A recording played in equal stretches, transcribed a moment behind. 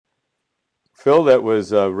Phil, that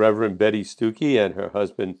was Reverend Betty Stuckey and her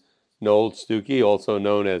husband Noel Stuckey, also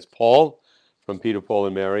known as Paul from Peter, Paul,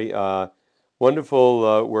 and Mary.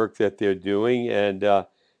 Wonderful work that they're doing and an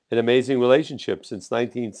amazing relationship. Since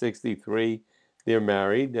 1963, they're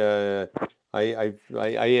married. I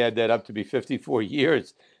add that up to be 54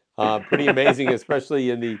 years. Pretty amazing,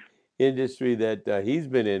 especially in the industry that he's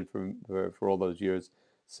been in for all those years.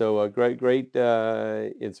 So great,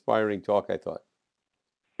 inspiring talk, I thought.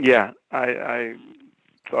 Yeah, I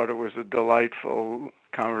thought it was a delightful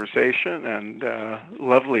conversation and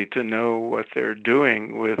lovely to know what they're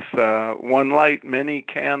doing with One Light, Many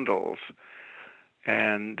Candles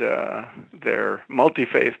and their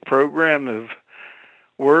multi-faith program of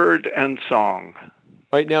word and song.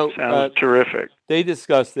 Right now, Sounds terrific. they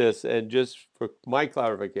discussed this, and just for my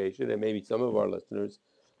clarification, and maybe some of our listeners,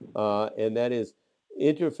 and that is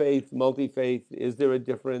interfaith, multi-faith. Is there a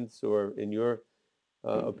difference, or in your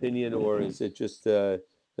opinion, or is it just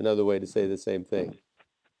another way to say the same thing?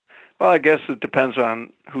 Well, I guess it depends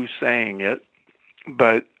on who's saying it,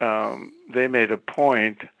 but they made a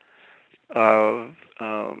point of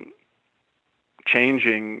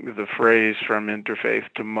changing the phrase from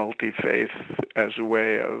interfaith to multi-faith as a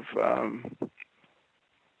way of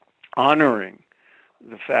honoring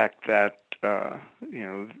the fact that you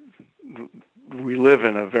know we live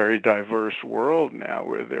in a very diverse world now,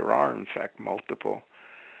 where there are in fact multiple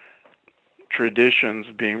traditions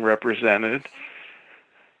being represented,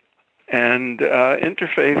 and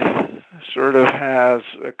interfaith sort of has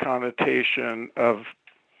a connotation of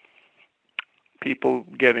people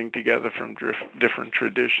getting together from different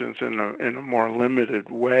traditions in a more limited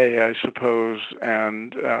way, I suppose.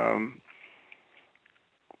 And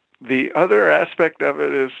the other aspect of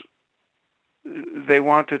it is they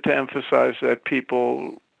wanted to emphasize that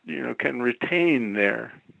people, can retain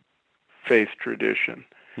their faith tradition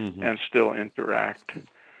Hmm. and still interact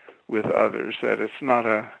with others. That it's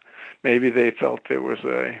not maybe they felt there was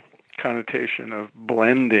a connotation of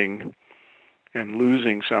blending and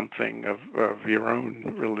losing something of your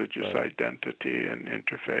own religious Right. identity and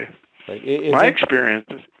interfaith. Right. My experience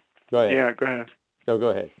is, Go ahead. yeah, go ahead. No, go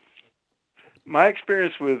ahead. My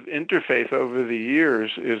experience with interfaith over the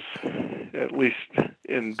years is, at least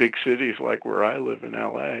in big cities like where I live in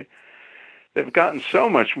LA, they've gotten so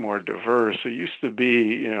much more diverse. It used to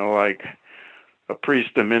be, like a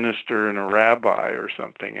priest, a minister, and a rabbi or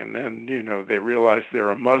something. And then, they realized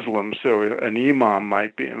they're a Muslim, so an imam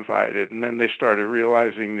might be invited. And then they started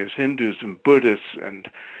realizing there's Hindus and Buddhists and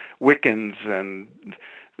Wiccans and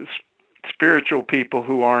spiritual people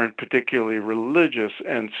who aren't particularly religious.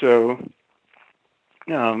 And so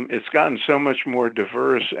it's gotten so much more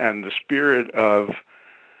diverse, and the spirit of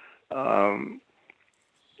um,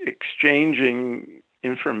 exchanging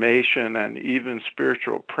information and even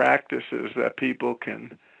spiritual practices that people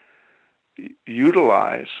can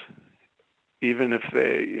utilize, even if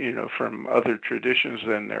they, from other traditions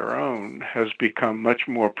than their own, has become much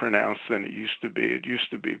more pronounced than it used to be. It used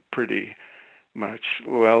to be pretty much,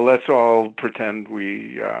 well, let's all pretend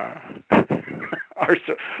we are,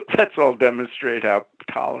 so let's all demonstrate how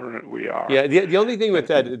tolerant we are. Yeah, the only thing with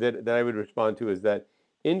that I would respond to is that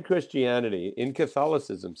in Christianity, in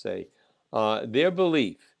Catholicism, say, their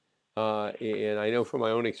belief, and I know from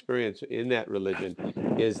my own experience in that religion,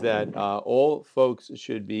 is that all folks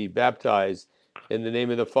should be baptized in the name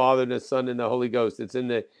of the Father, the Son, and the Holy Ghost. It's in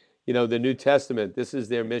the New Testament. This is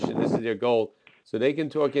their mission. This is their goal. So they can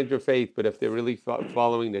talk interfaith, but if they're really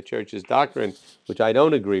following the church's doctrine, which I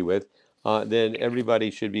don't agree with, then everybody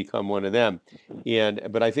should become one of them.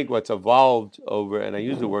 But I think what's evolved over, and I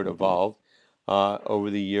use the word evolved over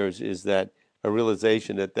the years, is that a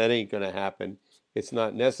realization that that ain't going to happen. It's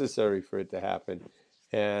not necessary for it to happen,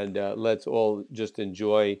 and let's all just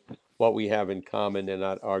enjoy what we have in common and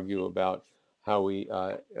not argue about how we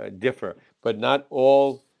differ. But not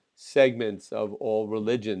all segments of all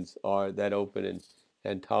religions are that open and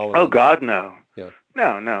Oh tolerant. God, no. Yeah.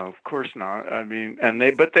 No, no, of course not. I mean,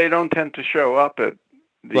 but they don't tend to show up at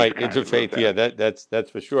these Right, kinds of interfaith. Yeah, events.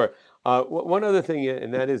 that's for sure. One other thing,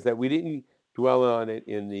 and that is that we didn't dwell on it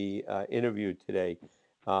in the interview today,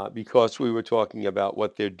 because we were talking about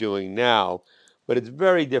what they're doing now. But it's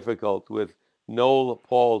very difficult with Noel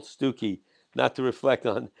Paul Stuckey not to reflect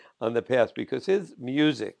on the past, because his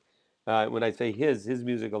music, when I say his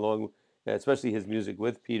music along, especially his music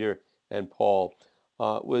with Peter and Paul,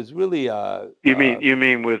 was really You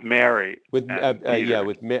mean with Mary with and yeah,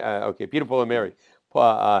 Peter? okay, Peter, Paul, and Mary.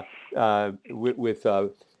 With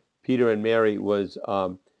Peter and Mary was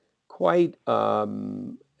quite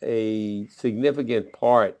a significant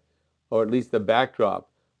part, or at least the backdrop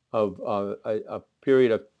of a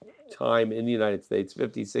period of time in the United States,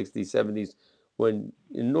 50s, 60s, 70s, when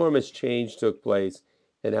enormous change took place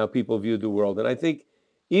and how people viewed the world. And I think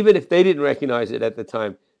even if they didn't recognize it at the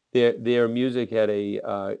time, their music had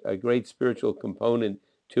a great spiritual component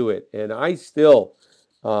to it. And I still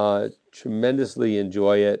tremendously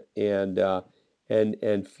enjoy it and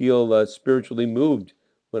feel spiritually moved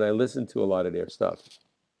when I listen to a lot of their stuff.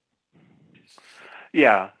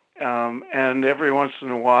 Yeah, and every once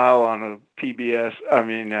in a while on a PBS, I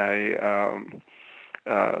mean a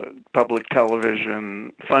public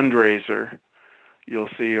television fundraiser, you'll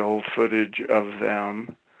see old footage of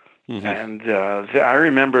them. Hmm. And I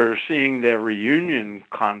remember seeing their reunion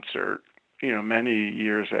concert, many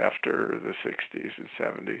years after the 60s and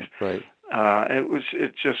 70s. Right.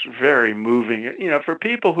 It's just very moving, for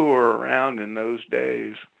people who were around in those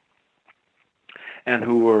days and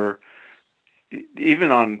who were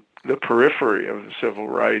even on the periphery of the civil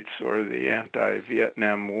rights or the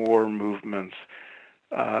anti-Vietnam War movements.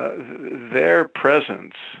 Their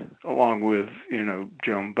presence, along with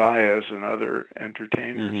Joan Baez and other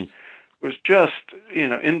entertainers, was just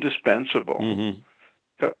indispensable.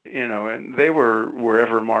 And they were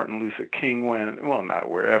wherever Martin Luther King went. Well, not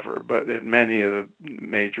wherever, but at many of the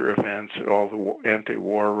major events, at all the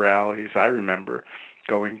anti-war rallies. I remember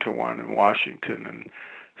going to one in Washington and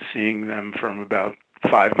seeing them from about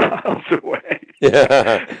 5 miles away.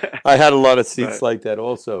 Yeah, I had a lot of seats like that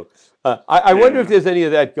also. I wonder if there's any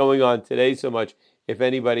of that going on today so much, if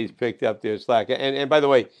anybody's picked up their slack. And by the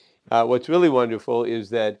way, what's really wonderful is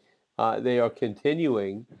that they are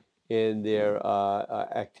continuing in their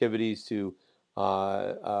activities to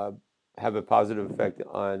have a positive effect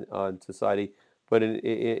on society, but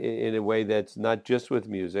in a way that's not just with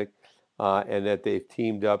music, and that they've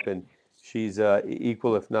teamed up, and she's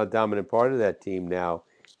equal, if not dominant part of that team now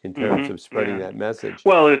in terms of spreading that message.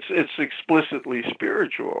 Well, it's explicitly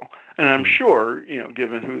spiritual, and I'm sure,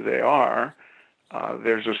 given who they are,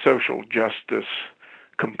 there's a social justice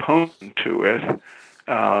component to it,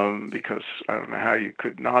 because I don't know how you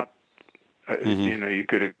could not, you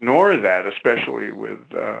could ignore that, especially with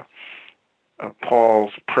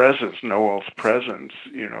Paul's presence, Noel's presence,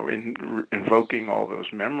 invoking all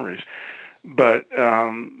those memories. But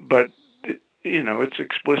it's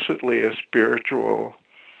explicitly a spiritual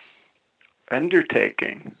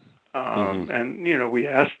undertaking. And we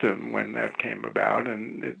asked him when that came about,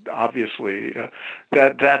 and obviously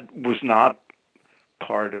that was not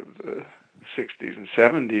part of the 60s and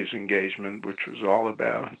 70s engagement, which was all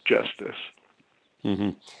about justice.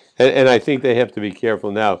 And I think they have to be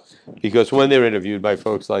careful now, because when they're interviewed by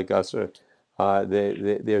folks like us, there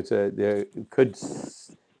could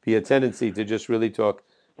be a tendency to just really talk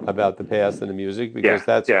about the past and the music, because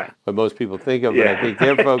that's what most people think of. But I think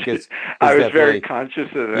their focus is I was definitely very conscious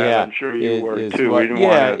of that. I'm sure you were too.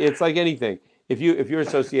 It's like anything. If you're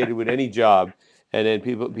associated with any job, and then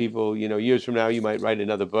people years from now you might write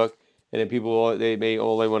another book, and then people all they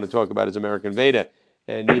want to talk about is American Veda,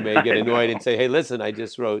 and you may get annoyed and say, hey, listen, I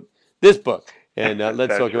just wrote this book, and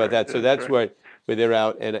let's talk about that. So that's where they're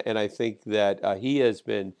out, and I think that he has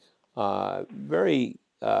been very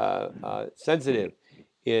sensitive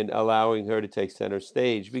in allowing her to take center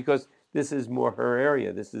stage, because this is more her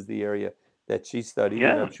area. This is the area that she studied,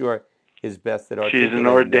 and I'm sure is best at articulating. She's an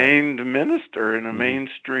ordained minister in a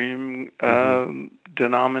mainstream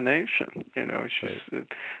denomination.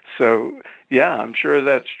 So I'm sure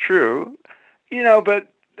that's true.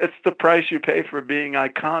 But it's the price you pay for being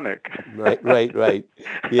iconic. Right.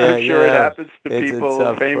 Yeah, I'm sure it happens to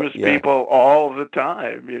people, famous people, all the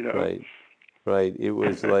time. Right. It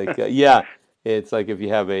was like it's like if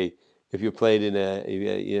you played in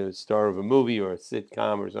a star of a movie or a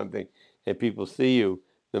sitcom or something, and people see you,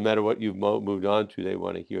 no matter what you've moved on to, they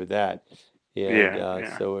want to hear that.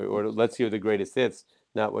 And so, or let's hear the greatest hits,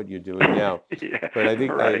 not what you're doing now. But I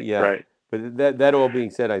think right. But that all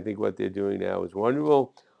being said, I think what they're doing now is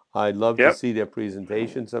wonderful. I'd love to see their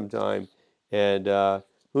presentation sometime, and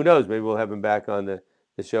who knows, maybe we'll have them back on the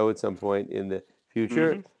show at some point in the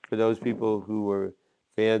future. For those people who were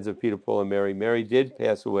fans of Peter, Paul, and Mary, Mary did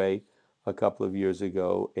pass away a couple of years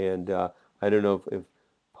ago, and I don't know if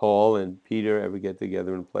Paul and Peter ever get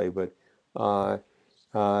together and play, but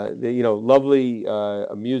lovely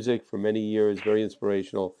music for many years, very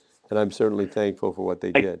inspirational, and I'm certainly thankful for what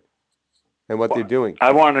they did and what they're doing.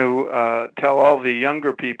 I want to tell all the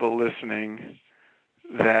younger people listening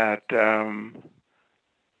that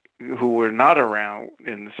who were not around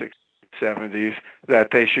in the 60s, 70s,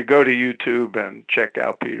 that they should go to YouTube and check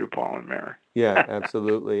out Peter, Paul, and Mary. Yeah,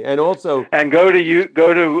 absolutely. And also, and go to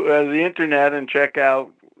the internet and check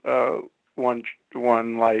out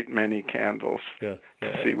one light many candles Yeah.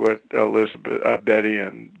 to see what Elizabeth, Betty,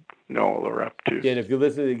 and Noel are up to. Yeah, and if you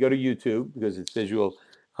listen, go to YouTube because it's visual.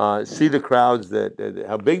 See the crowds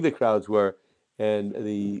how big the crowds were, and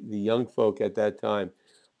the young folk at that time,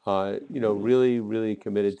 really really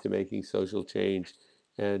committed to making social change,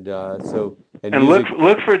 and and And look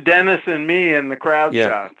music. for Dennis and me in the crowd Yeah,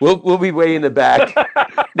 shots. we'll be way in the back.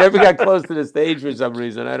 Never got close to the stage for some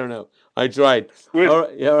reason. I don't know. I tried. with All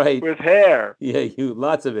right. with hair. Yeah,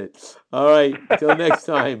 lots of it. All right. Till next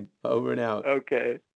time. Over and out. Okay.